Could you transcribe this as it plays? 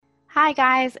Hi,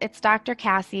 guys. It's Dr.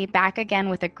 Cassie back again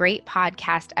with a great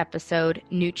podcast episode,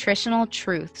 Nutritional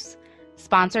Truths,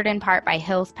 sponsored in part by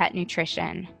Hill's Pet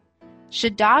Nutrition.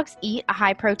 Should dogs eat a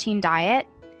high-protein diet?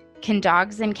 Can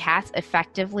dogs and cats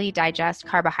effectively digest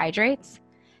carbohydrates?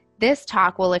 This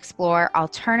talk will explore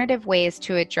alternative ways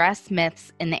to address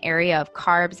myths in the area of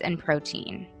carbs and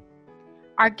protein.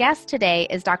 Our guest today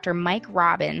is Dr. Mike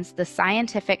Robbins, the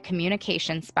Scientific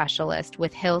Communication Specialist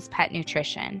with Hill's Pet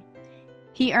Nutrition.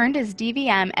 He earned his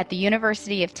DVM at the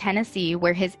University of Tennessee,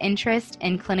 where his interest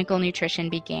in clinical nutrition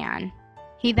began.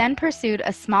 He then pursued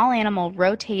a small animal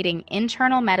rotating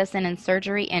internal medicine and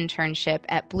surgery internship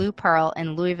at Blue Pearl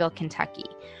in Louisville, Kentucky.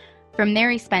 From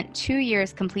there, he spent 2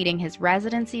 years completing his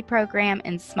residency program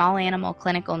in small animal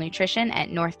clinical nutrition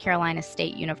at North Carolina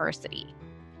State University.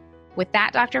 With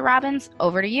that, Dr. Robbins,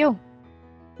 over to you.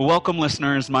 Welcome,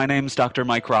 listeners. My name is Dr.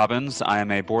 Mike Robbins. I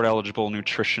am a board-eligible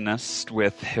nutritionist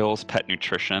with Hill's Pet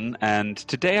Nutrition, and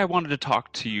today I wanted to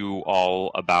talk to you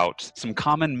all about some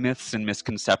common myths and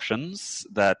misconceptions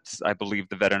that I believe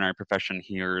the veterinary profession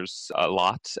hears a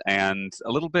lot, and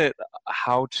a little bit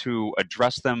how to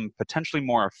address them potentially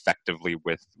more effectively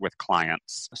with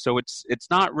clients. So it's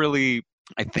not really,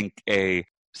 I think, a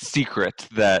secret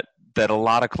that a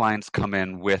lot of clients come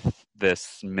in with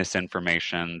this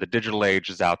misinformation. The digital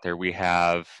age is out there.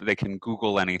 They can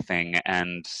Google anything,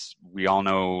 and we all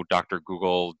know Dr.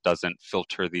 Google doesn't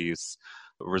filter these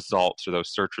results or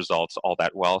those search results all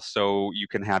that well. So you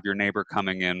can have your neighbor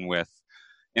coming in with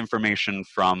information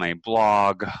from a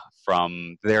blog,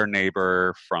 from their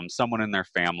neighbor, from someone in their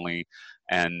family,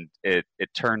 and it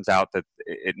turns out that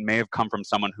it may have come from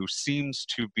someone who seems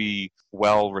to be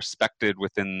well respected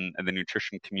within the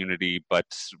nutrition community, but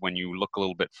when you look a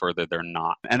little bit further, they're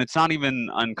not. And it's not even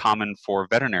uncommon for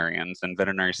veterinarians and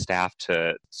veterinary staff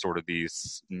to sort of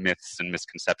these myths and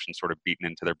misconceptions sort of beaten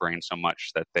into their brain so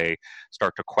much that they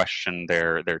start to question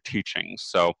their teachings.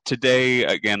 So today,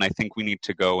 again, I think we need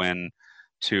to go in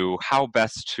to how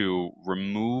best to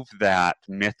remove that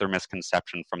myth or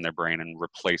misconception from their brain and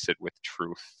replace it with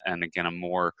truth. And again, a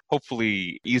more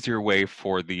hopefully easier way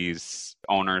for these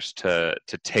owners to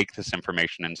take this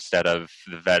information instead of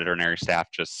the veterinary staff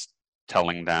just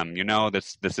telling them,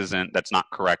 that's not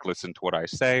correct, listen to what I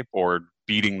say, or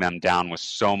beating them down with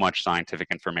so much scientific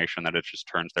information that it just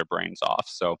turns their brains off.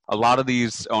 So a lot of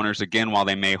these owners, again, while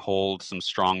they may hold some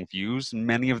strong views,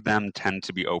 many of them tend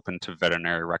to be open to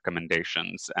veterinary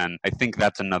recommendations. And I think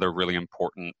that's another really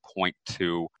important point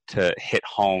to hit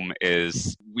home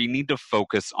is we need to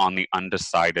focus on the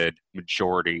undecided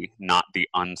majority, not the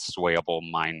unswayable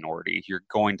minority. You're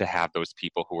going to have those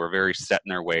people who are very set in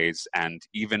their ways, and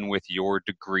even with your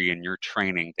degree and your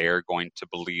training, they are going to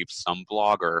believe some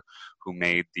blogger who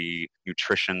made the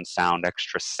nutrition sound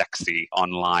extra sexy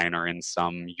online or in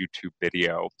some YouTube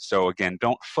video. So again,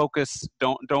 don't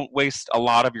waste a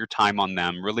lot of your time on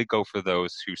them. Really go for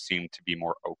those who seem to be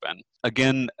more open.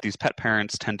 Again, these pet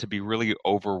parents tend to be really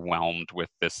overwhelmed with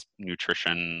this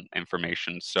nutrition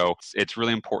information. So it's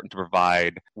really important to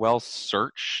provide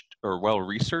well-searched or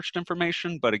well-researched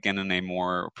information, but again,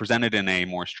 presented in a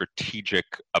more strategic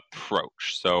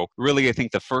approach. So really, I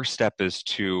think the first step is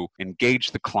to engage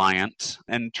the client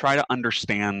and try to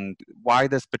understand why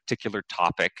this particular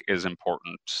topic is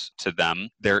important to them,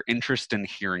 their interest in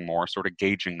hearing more, sort of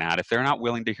gauging that. If they're not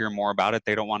willing to hear more about it,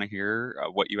 they don't want to hear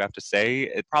what you have to say,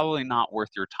 it's probably not worth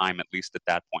your time, at least at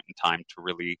that point in time, to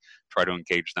really try to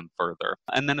engage them further.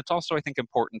 And then it's also, I think,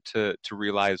 important to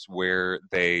realize where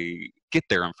they get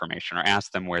their information, or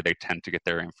ask them where they tend to get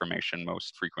their information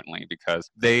most frequently, because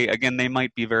they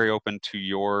might be very open to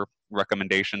your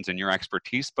recommendations and your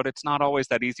expertise, but it's not always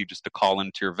that easy just to call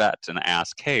into your vet and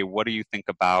ask, hey, what do you think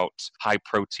about high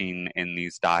protein in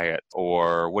these diets?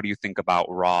 Or what do you think about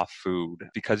raw food?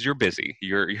 Because you're busy,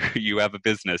 you have a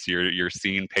business, you're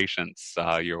seeing patients,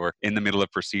 you're in the middle of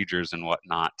procedures and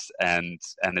whatnot, and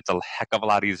it's a heck of a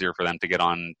lot easier for them to get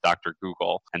on Dr.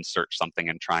 Google and search something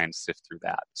and try and sift through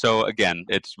that. So again,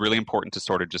 it's really important to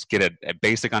sort of just get a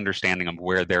basic understanding of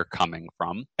where they're coming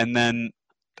from. And then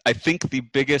I think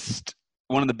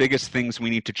one of the biggest things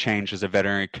we need to change as a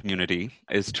veterinary community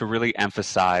is to really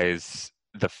emphasize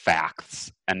the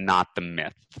facts and not the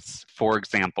myths. For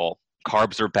example,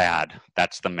 carbs are bad.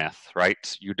 That's the myth,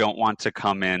 right? You don't want to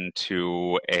come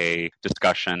into a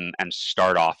discussion and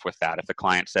start off with that. If the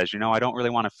client says, I don't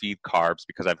really want to feed carbs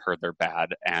because I've heard they're bad,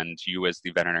 and you as the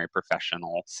veterinary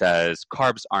professional says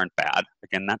carbs aren't bad,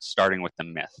 again, that's starting with the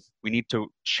myth. We need to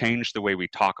change the way we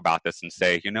talk about this and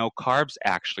say, carbs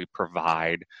actually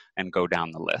provide, and go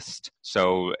down the list.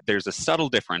 So there's a subtle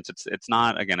difference. It's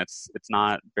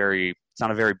not very It's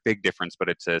not a very big difference, but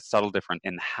it's a subtle difference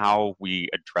in how we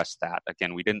address that.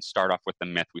 Again, we didn't start off with the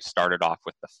myth, we started off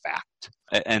with the fact.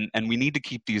 And we need to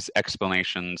keep these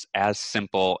explanations as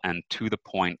simple and to the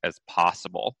point as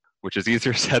possible, which is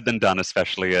easier said than done,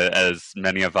 especially as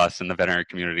many of us in the veterinary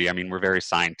community. I mean, we're very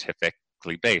scientific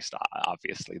based.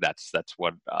 Obviously, that's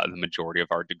what the majority of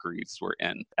our degrees were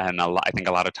in, and I think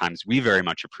a lot of times we very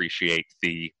much appreciate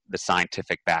the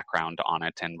scientific background on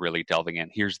it and really delving in.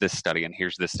 Here's this study, and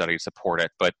here's this study to support it.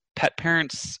 But pet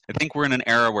parents, I think we're in an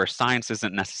era where science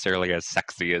isn't necessarily as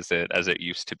sexy as it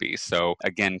used to be. So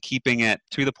again, keeping it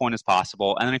to the point as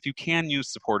possible, and then if you can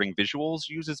use supporting visuals,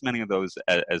 use as many of those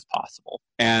as possible.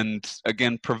 And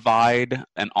again, provide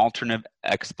an alternate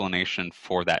explanation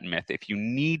for that myth. If you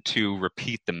need to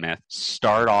repeat the myth,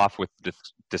 start off with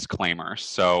disclaimers.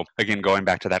 So again, going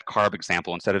back to that carb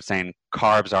example, instead of saying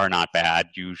carbs are not bad,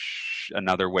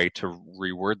 another way to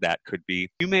reword that could be,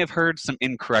 you may have heard some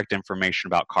incorrect information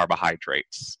about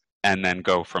carbohydrates, and then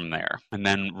go from there. And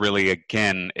then really,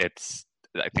 again,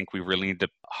 I think we really need to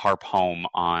harp home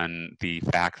on the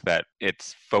fact that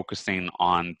it's focusing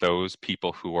on those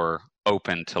people who are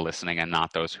open to listening and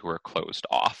not those who are closed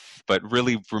off. But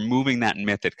really removing that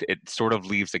myth, it sort of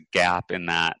leaves a gap in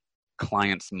that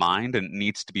client's mind, and it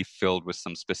needs to be filled with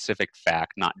some specific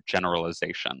fact, not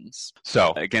generalizations.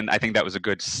 So again, I think that was a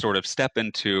good sort of step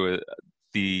into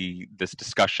this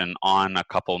discussion on a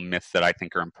couple myths that I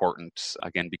think are important,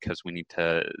 again, because we need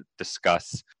to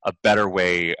discuss a better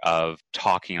way of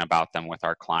talking about them with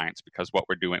our clients, because what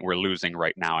we're losing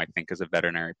right now, I think, as a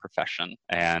veterinary profession,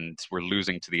 and we're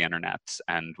losing to the internet,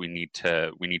 and we need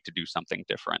to do something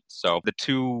different. So the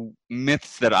two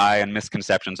myths and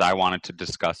misconceptions I wanted to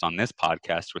discuss on this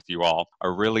podcast with you all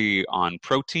are really on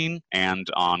protein and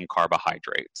on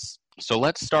carbohydrates. So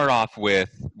let's start off with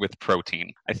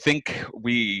protein. I think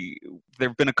there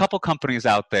have been a couple companies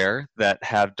out there that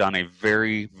have done a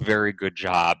very, very good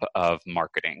job of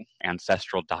marketing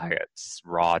ancestral diets,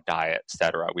 raw diet,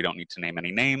 etc. We don't need to name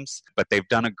any names, but they've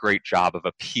done a great job of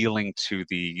appealing to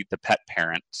the pet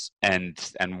parents and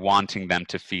wanting them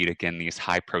to feed, again, these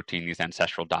high protein, these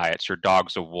ancestral diets. Your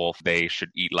dog's a wolf, they should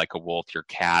eat like a wolf. Your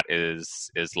cat is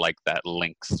like that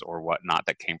lynx or whatnot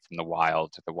that came from the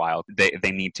wild.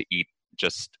 They need to eat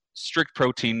just strict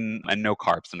protein and no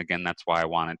carbs. And again, that's why I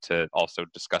wanted to also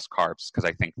discuss carbs, because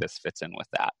I think this fits in with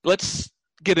that. Let's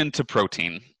get into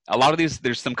protein. A lot of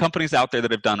there's some companies out there that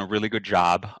have done a really good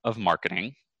job of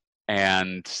marketing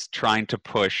and trying to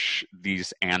push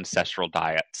these ancestral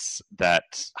diets that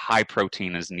high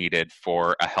protein is needed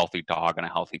for a healthy dog and a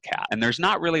healthy cat. And there's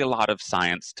not really a lot of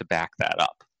science to back that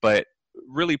up. But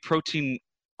really, protein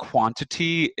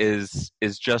quantity is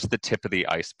just the tip of the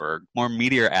iceberg. More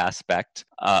meatier aspect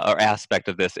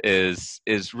of this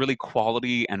is really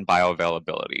quality and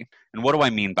bioavailability. And what do I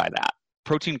mean by that?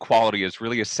 Protein quality is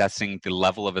really assessing the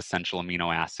level of essential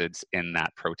amino acids in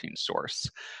that protein source.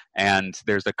 And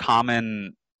there's a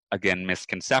common, again,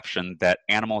 misconception that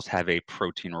animals have a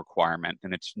protein requirement,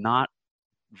 and it's not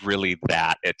really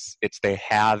that. It's they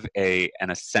have an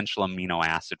essential amino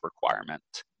acid requirement.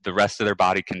 The rest of their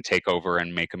body can take over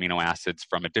and make amino acids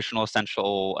from additional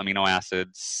essential amino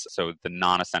acids. So the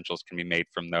non-essentials can be made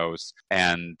from those.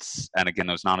 And again,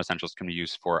 those non-essentials can be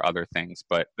used for other things.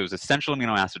 But those essential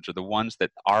amino acids are the ones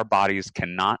that our bodies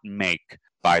cannot make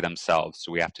by themselves.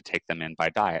 So we have to take them in by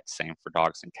diet. Same for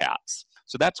dogs and cats.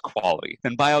 So that's quality.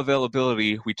 Then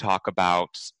bioavailability, we talk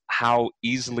about how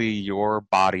easily your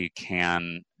body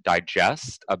can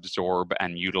digest, absorb,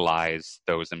 and utilize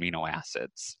those amino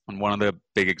acids. And one of the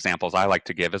big examples I like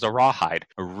to give is a rawhide,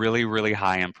 a really, really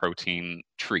high in protein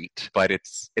treat, but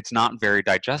it's not very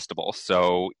digestible.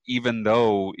 So even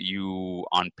though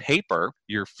on paper,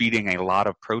 you're feeding a lot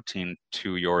of protein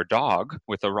to your dog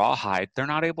with a rawhide, they're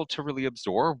not able to really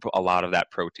absorb a lot of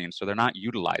that protein, so they're not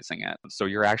utilizing it. So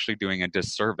you're actually doing a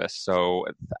disservice. So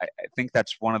I think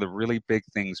that's one of the really big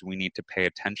things we need to pay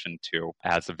attention to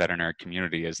as a veterinary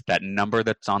community, is that number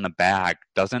that's on the bag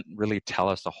doesn't really tell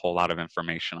us a whole lot of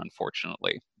information,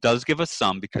 unfortunately. Does give us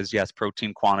some, because yes,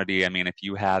 protein quantity, I mean, if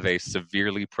you have a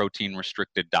severely protein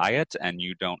restricted diet and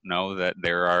you don't know that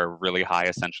there are really high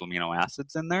essential amino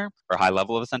acids in there, or high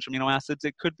level of essential amino acids,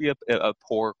 it could be a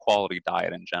poor quality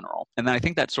diet in general. And then I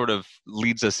think that sort of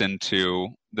leads us into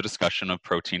the discussion of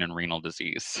protein and renal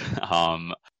disease.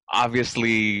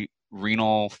 Obviously,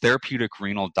 therapeutic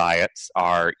renal diets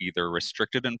are either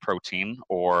restricted in protein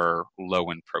or low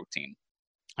in protein.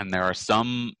 And there are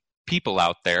some people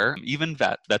out there, even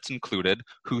vets included,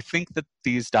 who think that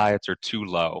these diets are too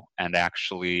low and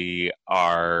actually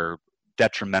are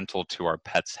detrimental to our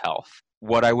pet's health.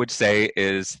 What I would say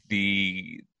is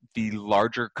the the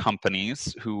larger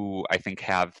companies who I think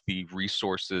have the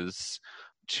resources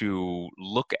to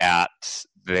look at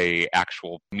the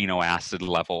actual amino acid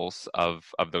levels of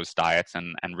those diets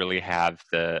and really have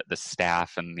the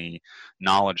staff and the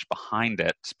knowledge behind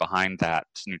that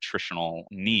nutritional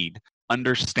need,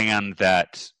 understand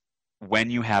that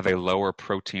when you have a lower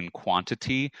protein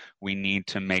quantity, we need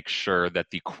to make sure that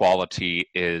the quality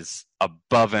is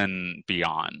above and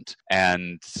beyond.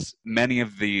 And many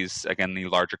of these, again, the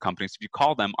larger companies, if you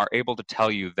call them, are able to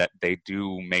tell you that they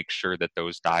do make sure that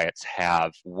those diets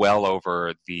have well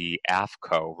over the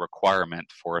AAFCO requirement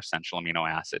for essential amino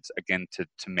acids, again, to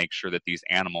make sure that these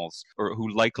animals, or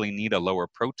who likely need a lower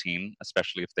protein,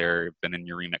 especially if they've been in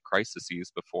uremic crises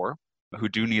before, who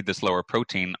do need this lower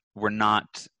protein, we're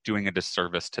not doing a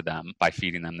disservice to them by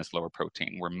feeding them this lower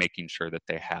protein. We're making sure that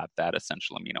they have that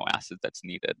essential amino acid that's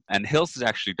needed. And Hills has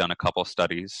actually done a couple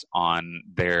studies on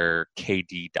their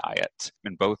KD diet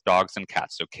in both dogs and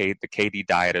cats. So the KD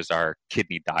diet is our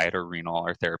kidney diet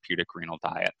or therapeutic renal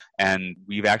diet. And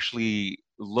we've actually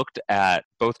looked at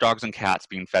both dogs and cats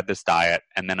being fed this diet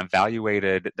and then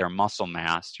evaluated their muscle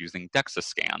mass using DEXA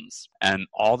scans. And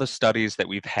all the studies that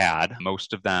we've had,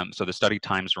 most of them, so the study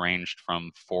times ranged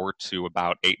from 4 to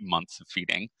about 8 months of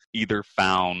feeding, either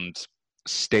found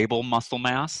stable muscle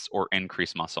mass or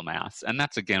increased muscle mass. And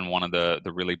that's, again, one of the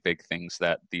really big things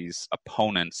that these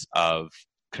opponents of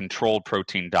controlled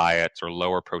protein diets or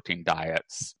lower protein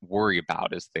diets worry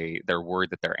about, is they're worried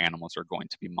that their animals are going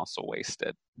to be muscle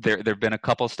wasted. There have been a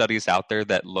couple studies out there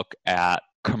that look at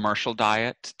commercial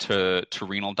diet to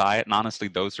renal diet, and honestly,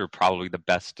 those are probably the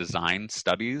best designed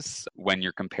studies when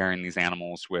you're comparing these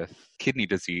animals with kidney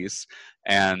disease.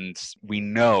 And we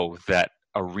know that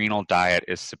a renal diet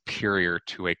is superior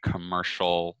to a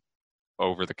commercial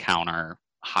over-the-counter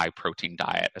high protein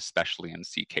diet, especially in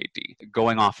CKD.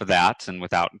 Going off of that, and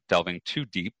without delving too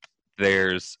deep,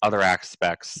 there's other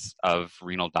aspects of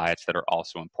renal diets that are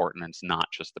also important. And it's not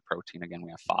just the protein. Again, we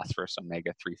have phosphorus,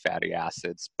 omega-3 fatty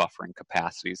acids, buffering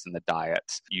capacities in the diet,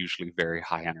 usually very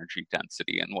high energy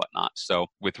density and whatnot. So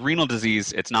with renal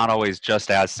disease, it's not always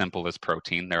just as simple as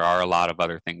protein. There are a lot of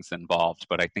other things involved,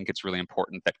 but I think it's really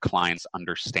important that clients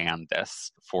understand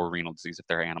this for renal disease. If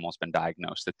their animal's been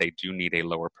diagnosed, that they do need a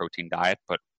lower protein diet,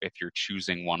 but if you're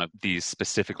choosing one of these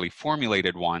specifically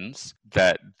formulated ones,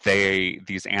 that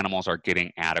these animals are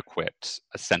getting adequate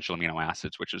essential amino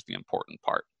acids, which is the important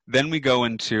part. Then we go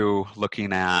into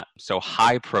looking at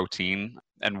high protein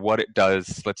and what it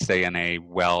does, let's say, in a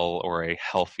well or a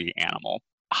healthy animal.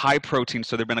 High protein,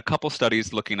 so there have been a couple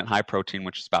studies looking at high protein,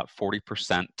 which is about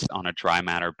 40% on a dry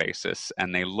matter basis,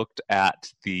 and they looked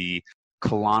at the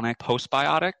colonic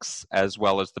postbiotics as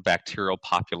well as the bacterial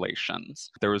populations.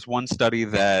 There was one study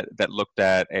that looked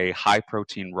at a high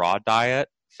protein raw diet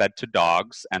fed to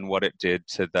dogs and what it did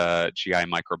to the GI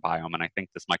microbiome. And I think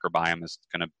this microbiome is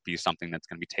going to be something that's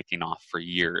going to be taking off for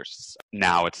years.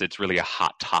 Now it's really a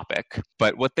hot topic.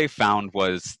 But what they found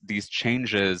was these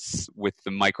changes with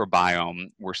the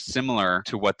microbiome were similar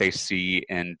to what they see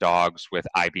in dogs with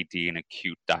IBD and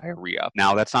acute diarrhea.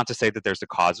 Now, that's not to say that there's a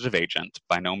causative agent,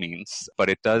 by no means, but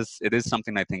it is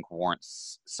something I think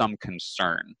warrants some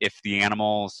concern. If the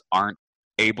animals aren't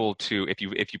able to, if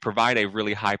you provide a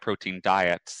really high protein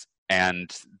diet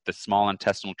and the small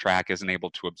intestinal tract isn't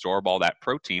able to absorb all that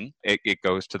protein, it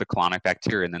goes to the colonic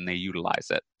bacteria and then they utilize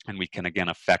it. And we can again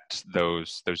affect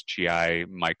those GI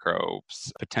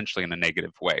microbes potentially in a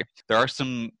negative way. There are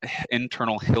some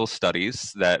internal Hill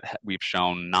studies that we've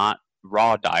shown, not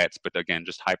raw diets, but again,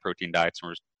 just high protein diets. And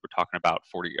we're talking about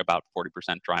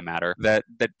 40% dry matter that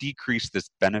decrease this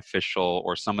beneficial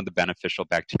or some of the beneficial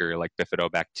bacteria like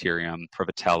Bifidobacterium,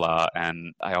 Prevotella,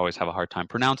 and I always have a hard time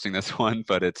pronouncing this one,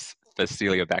 but it's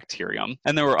Faeciliobacterium.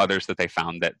 And there were others that they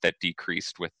found that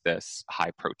decreased with this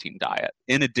high protein diet.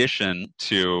 In addition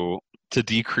to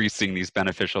decreasing these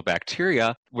beneficial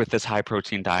bacteria with this high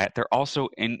protein diet, they're also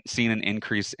seeing an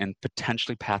increase in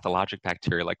potentially pathologic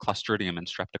bacteria like Clostridium and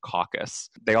Streptococcus.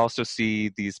 They also see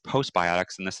these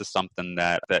postbiotics, and this is something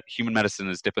that human medicine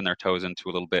is dipping their toes into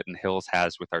a little bit, and Hills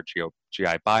has with our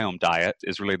GI biome diet,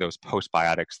 is really those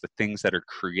postbiotics, the things that are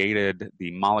created,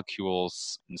 the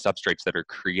molecules and substrates that are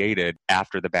created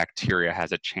after the bacteria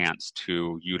has a chance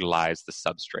to utilize the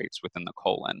substrates within the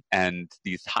colon. And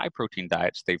these high protein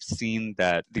diets, they've seen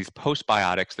that these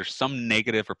postbiotics, there's some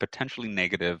negative or potentially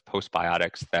negative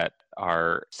postbiotics that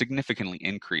are significantly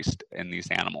increased in these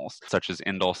animals, such as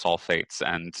indole sulfates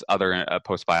and other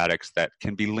postbiotics that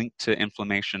can be linked to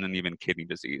inflammation and even kidney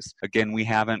disease. Again,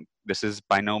 this is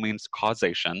by no means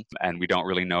causation, and we don't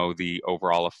really know the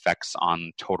overall effects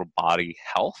on total body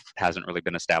health. It hasn't really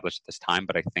been established at this time,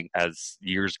 but I think as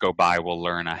years go by, we'll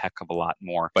learn a heck of a lot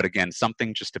more. But again,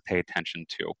 something just to pay attention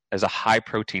to. Is a high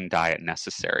protein diet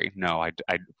necessary? No,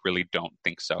 I really don't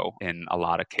think so in a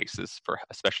lot of cases,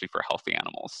 especially for healthy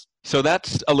animals. So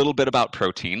that's a little bit about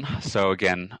protein. So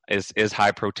again, is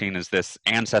high protein, is this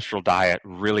ancestral diet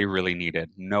really, really needed?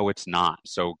 No, it's not.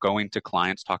 So talking to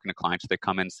clients, they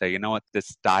come in and say, you know what,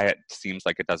 this diet seems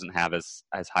like it doesn't have as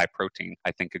high protein.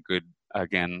 I think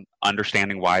again,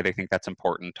 understanding why they think that's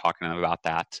important, talking to them about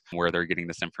that, where they're getting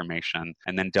this information,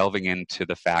 and then delving into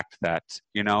the fact that,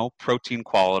 protein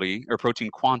quality or protein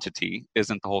quantity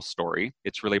isn't the whole story.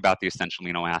 It's really about the essential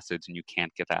amino acids, and you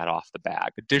can't get that off the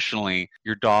bag. Additionally,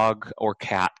 your dog or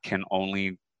cat can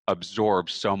only absorb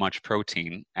so much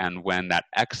protein, and when that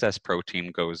excess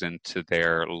protein goes into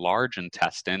their large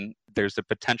intestine, there's a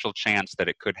potential chance that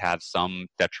it could have some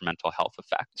detrimental health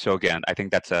effect. So again, I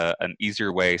think that's an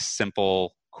easier way,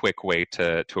 simple, quick way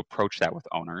to approach that with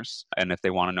owners. And if they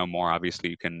want to know more, obviously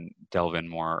you can delve in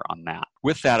more on that.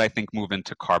 With that, I think move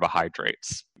into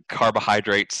carbohydrates.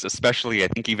 Carbohydrates, especially I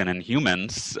think even in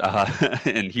humans,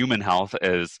 in human health,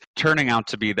 is turning out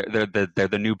to be they're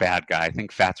the new bad guy. I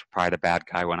think fats were probably the bad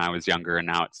guy when I was younger, and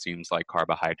now it seems like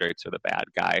carbohydrates are the bad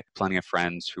guy. Plenty of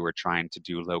friends who are trying to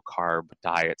do low carb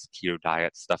diets, keto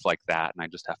diets, stuff like that, and I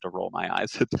just have to roll my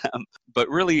eyes at them. But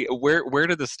really, where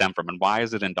did this stem from, and why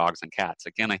is it in dogs and cats?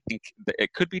 Again, I think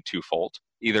it could be twofold,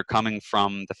 either coming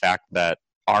from the fact that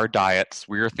our diets,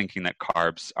 we're thinking that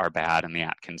carbs are bad in the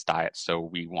Atkins diet, so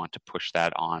we want to push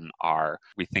that on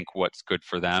we think what's good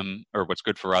for them or what's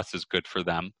good for us is good for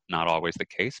them. Not always the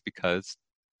case, because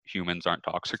humans aren't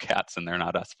dogs or cats and they're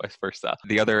not us, vice versa.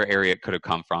 The other area it could have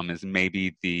come from is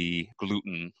maybe the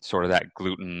gluten, sort of that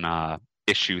gluten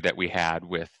issue that we had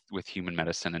with human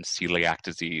medicine and celiac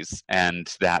disease,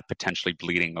 and that potentially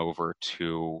bleeding over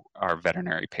to our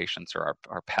veterinary patients or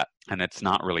our pet. And it's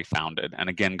not really founded. And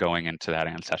again, going into that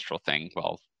ancestral thing,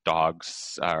 well,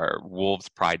 wolves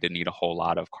probably didn't eat a whole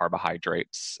lot of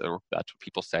carbohydrates, or that's what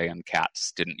people say, and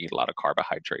cats didn't eat a lot of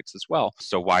carbohydrates as well.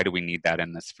 So why do we need that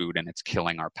in this food? And it's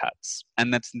killing our pets.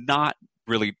 And that's not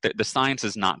really, the science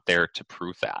is not there to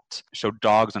prove that. So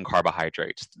dogs and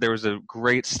carbohydrates. There was a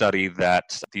great study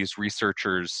that these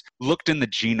researchers looked in the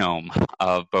genome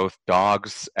of both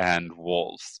dogs and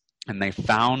wolves. And they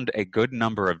found a good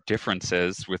number of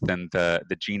differences within the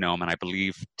genome, and I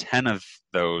believe 10 of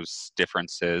those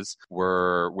differences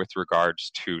were with regards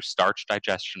to starch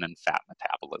digestion and fat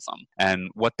metabolism.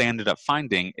 And what they ended up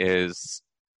finding is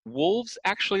wolves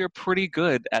actually are pretty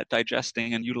good at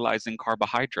digesting and utilizing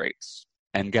carbohydrates.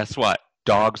 And guess what?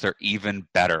 Dogs are even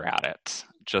better at it.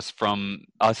 Just from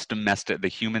us the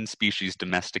human species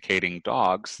domesticating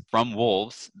dogs from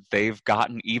wolves, they've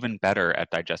gotten even better at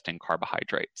digesting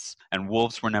carbohydrates. And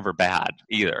wolves were never bad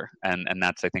either. And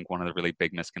that's, I think, one of the really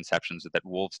big misconceptions, is that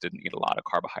wolves didn't eat a lot of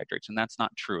carbohydrates. And that's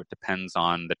not true. It depends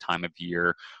on the time of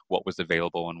year, what was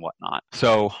available and whatnot.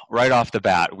 So right off the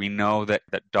bat, we know that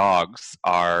dogs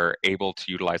are able to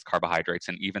utilize carbohydrates,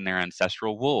 and even their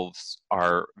ancestral wolves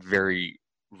are very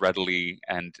readily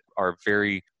and are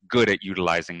very good at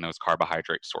utilizing those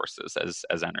carbohydrate sources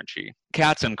as energy.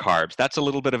 Cats and carbs, that's a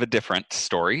little bit of a different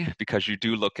story, because you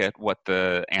do look at what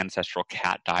the ancestral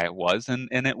cat diet was, and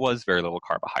it was very little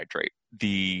carbohydrate.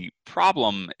 The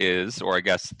problem is, or I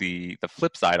guess the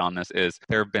flip side on this is,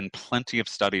 there have been plenty of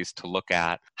studies to look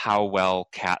at how well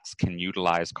cats can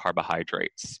utilize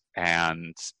carbohydrates,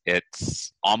 and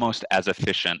it's almost as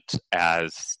efficient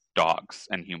as dogs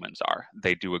and humans are.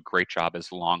 They do a great job as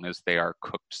long as they are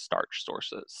cooked starch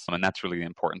sources. And that's really the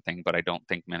important thing, but I don't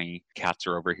think many cats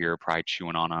are over here probably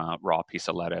chewing on a raw piece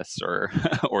of lettuce or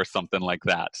or something like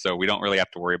that. So we don't really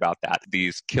have to worry about that.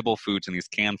 These kibble foods and these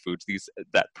canned foods,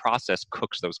 that process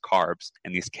cooks those carbs,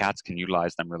 and these cats can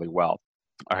utilize them really well.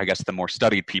 Or I guess the more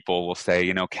studied people will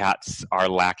say, cats are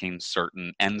lacking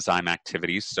certain enzyme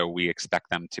activities, so we expect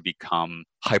them to become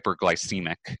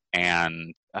hyperglycemic,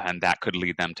 and that could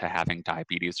lead them to having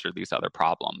diabetes or these other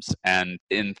problems. And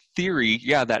in theory,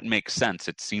 yeah, that makes sense.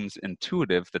 It seems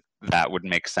intuitive that would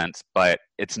make sense, but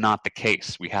it's not the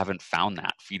case. We haven't found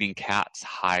that. Feeding cats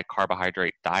high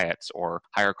carbohydrate diets or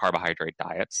higher carbohydrate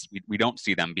diets, we don't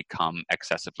see them become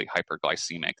excessively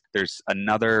hyperglycemic. There's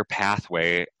another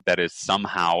pathway that is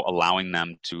somehow allowing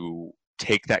them to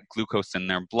take that glucose in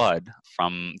their blood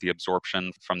from the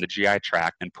absorption from the GI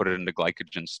tract and put it into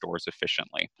glycogen stores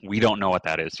efficiently. We don't know what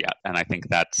that is yet. And I think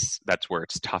that's where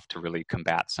it's tough to really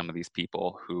combat some of these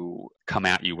people who come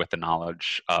at you with the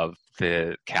knowledge of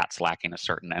the cat's lacking a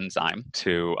certain enzyme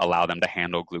to allow them to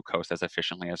handle glucose as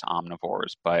efficiently as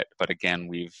omnivores. But again,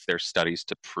 there's studies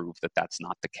to prove that that's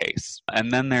not the case.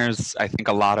 And then there's, I think,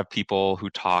 a lot of people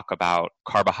who talk about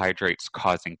carbohydrates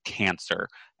causing cancer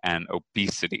and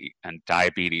obesity and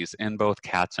diabetes in both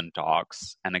cats and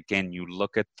dogs. And again, you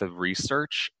look at the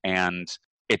research and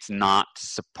it's not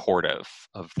supportive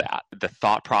of that. The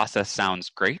thought process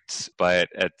sounds great, but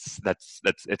it's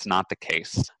not the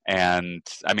case. And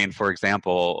I mean, for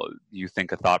example, you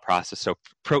think a thought process, so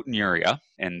proteinuria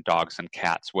in dogs and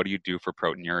cats, what do you do for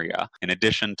proteinuria? In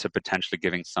addition to potentially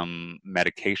giving some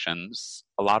medications,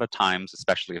 a lot of times,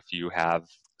 especially if you have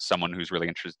someone who's really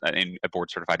interested in a board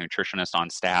certified nutritionist on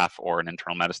staff or an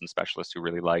internal medicine specialist who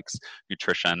really likes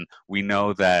nutrition, we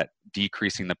know that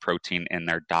decreasing the protein in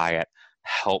their diet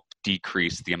help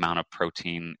decrease the amount of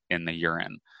protein in the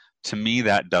urine. To me,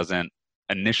 that doesn't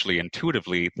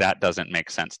intuitively, that doesn't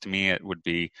make sense. To me, it would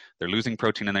be they're losing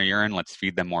protein in their urine, let's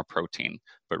feed them more protein.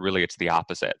 But really, it's the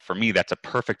opposite. For me, that's a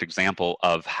perfect example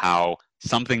of how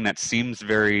something that seems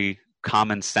very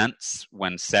common sense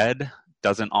when said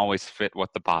doesn't always fit what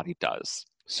the body does.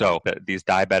 So these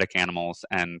diabetic animals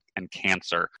and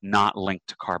cancer not linked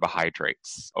to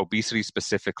carbohydrates. Obesity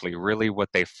specifically, really what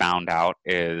they found out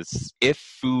is if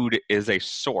food is a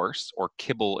source or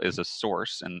kibble is a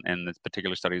source, and the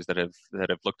particular studies that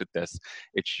have looked at this,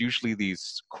 it's usually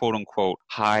these quote unquote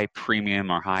high premium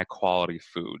or high quality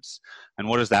foods. And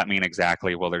what does that mean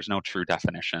exactly? Well, there's no true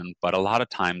definition, but a lot of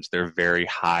times they're very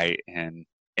high in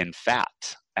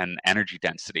fat and energy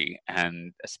density.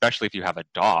 And especially if you have a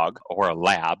dog or a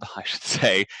lab, I should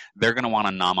say, they're going to want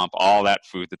to nom up all that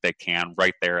food that they can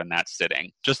right there in that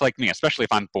sitting. Just like me, especially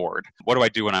if I'm bored. What do I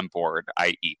do when I'm bored?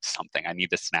 I eat something. I need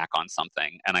to snack on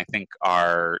something. And I think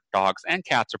our dogs and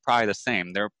cats are probably the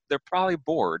same. They're probably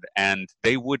bored and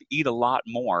they would eat a lot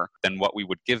more than what we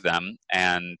would give them.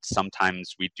 And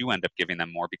sometimes we do end up giving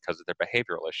them more because of their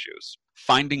behavioral issues.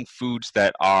 Finding foods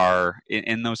that are,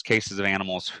 in those cases of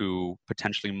animals who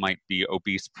potentially might be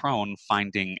obese prone,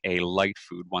 finding a light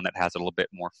food, one that has a little bit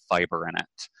more fiber in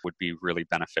it, would be really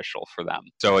beneficial for them.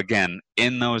 So again,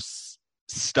 in those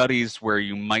studies where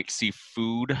you might see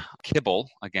food, kibble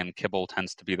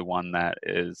tends to be the one that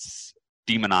is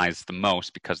demonized the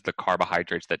most because of the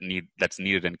carbohydrates that's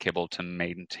needed in kibble to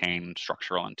maintain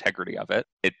structural integrity of it.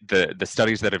 The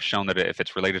studies that have shown that if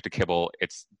it's related to kibble,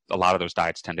 it's a lot of those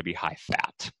diets tend to be high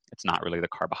fat. It's not really the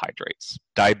carbohydrates.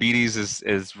 Diabetes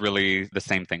is really the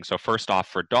same thing. So first off,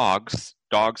 for dogs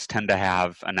tend to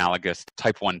have analogous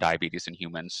type 1 diabetes in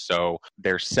humans. So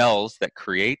their cells that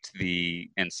create the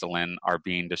insulin are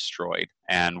being destroyed.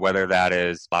 And whether that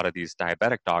is, a lot of these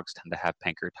diabetic dogs tend to have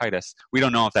pancreatitis. We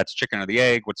don't know if that's chicken or the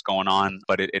egg, what's going on,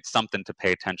 but it's something to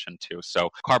pay attention to. So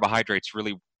carbohydrates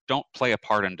really don't play a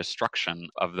part in destruction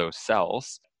of those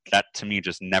cells. That to me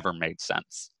just never made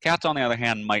sense. Cats, on the other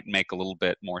hand, might make a little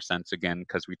bit more sense again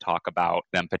because we talk about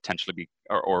them potentially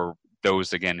or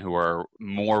those again who are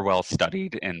more well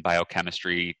studied in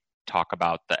biochemistry talk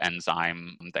about the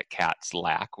enzyme that cats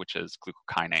lack, which is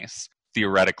glucokinase.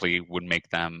 Theoretically would make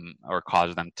them or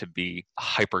cause them to be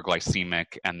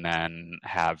hyperglycemic and then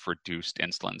have reduced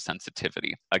insulin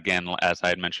sensitivity. Again, as I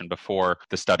had mentioned before,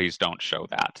 the studies don't show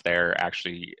that. They're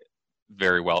actually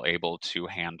very well able to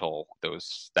handle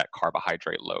that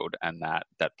carbohydrate load and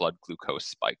that blood glucose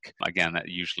spike. Again, that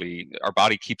usually our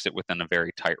body keeps it within a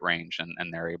very tight range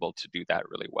and they're able to do that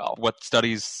really well. What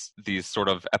studies these sort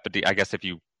of I guess if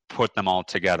you put them all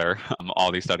together,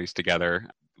 all these studies together,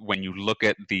 when you look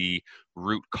at the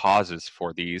root causes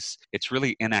for these, it's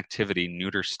really inactivity,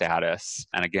 neuter status,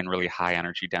 and again, really high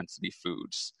energy density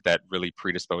foods that really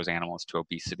predispose animals to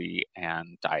obesity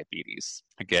and diabetes.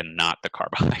 Again, not the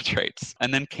carbohydrates.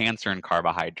 And then cancer and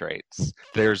carbohydrates.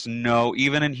 There's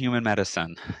even in human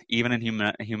medicine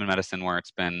where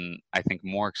it's been, I think,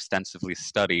 more extensively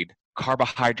studied,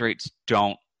 carbohydrates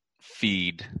don't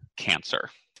feed cancer.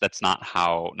 That's not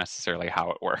necessarily how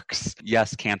it works.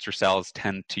 Yes, cancer cells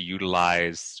tend to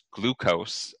utilize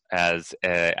glucose as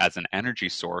an energy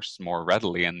source more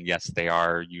readily, and yes, they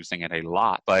are using it a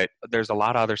lot, but there's a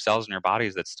lot of other cells in your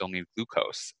bodies that still need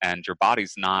glucose, and your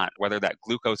body's not, whether that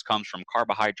glucose comes from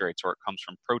carbohydrates or it comes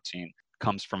from protein,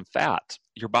 comes from fat,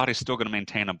 your body's still going to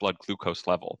maintain a blood glucose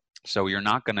level. So you're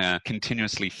not going to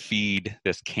continuously feed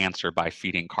this cancer by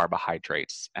feeding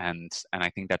carbohydrates. And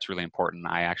I think that's really important.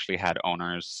 I actually had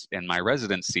owners in my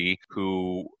residency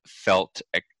who felt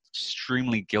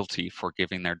extremely guilty for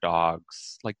giving their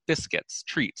dogs like biscuits,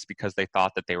 treats, because they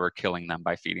thought that they were killing them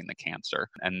by feeding the cancer.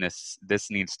 And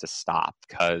this needs to stop,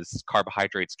 because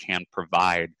carbohydrates can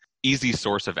provide easy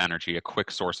source of energy, a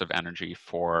quick source of energy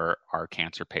for our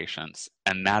cancer patients.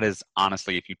 And that is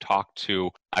honestly, if you talk to,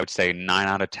 I would say 9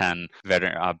 out of 10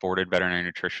 boarded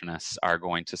veterinary nutritionists are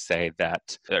going to say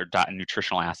that the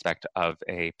nutritional aspect of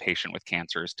a patient with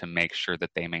cancer is to make sure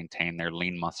that they maintain their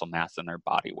lean muscle mass and their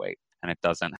body weight. And it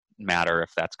doesn't matter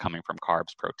if that's coming from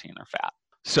carbs, protein, or fat.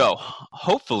 So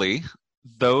hopefully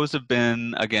those have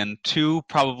been, again, two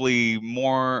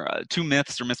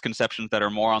myths or misconceptions that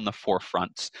are more on the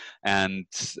forefront. And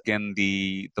again,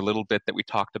 the little bit that we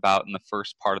talked about in the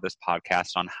first part of this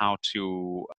podcast on how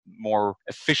to more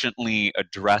efficiently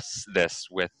address this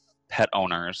with pet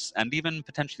owners and even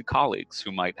potentially colleagues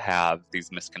who might have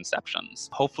these misconceptions.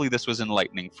 Hopefully this was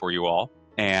enlightening for you all,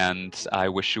 and I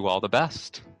wish you all the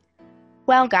best.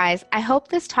 Well, guys, I hope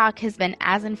this talk has been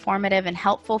as informative and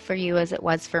helpful for you as it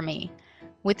was for me.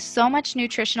 With so much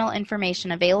nutritional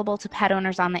information available to pet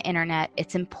owners on the internet,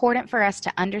 it's important for us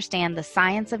to understand the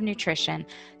science of nutrition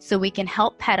so we can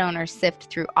help pet owners sift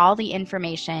through all the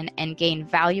information and gain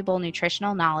valuable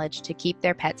nutritional knowledge to keep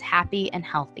their pets happy and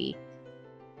healthy.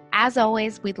 As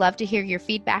always, we'd love to hear your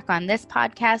feedback on this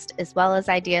podcast, as well as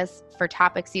ideas for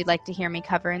topics you'd like to hear me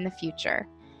cover in the future.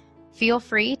 Feel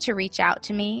free to reach out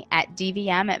to me at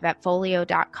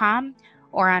dvm@vetfolio.com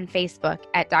or on Facebook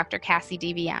at Dr. Cassie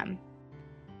DVM.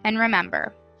 And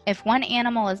remember, if one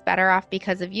animal is better off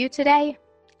because of you today,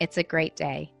 it's a great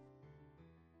day.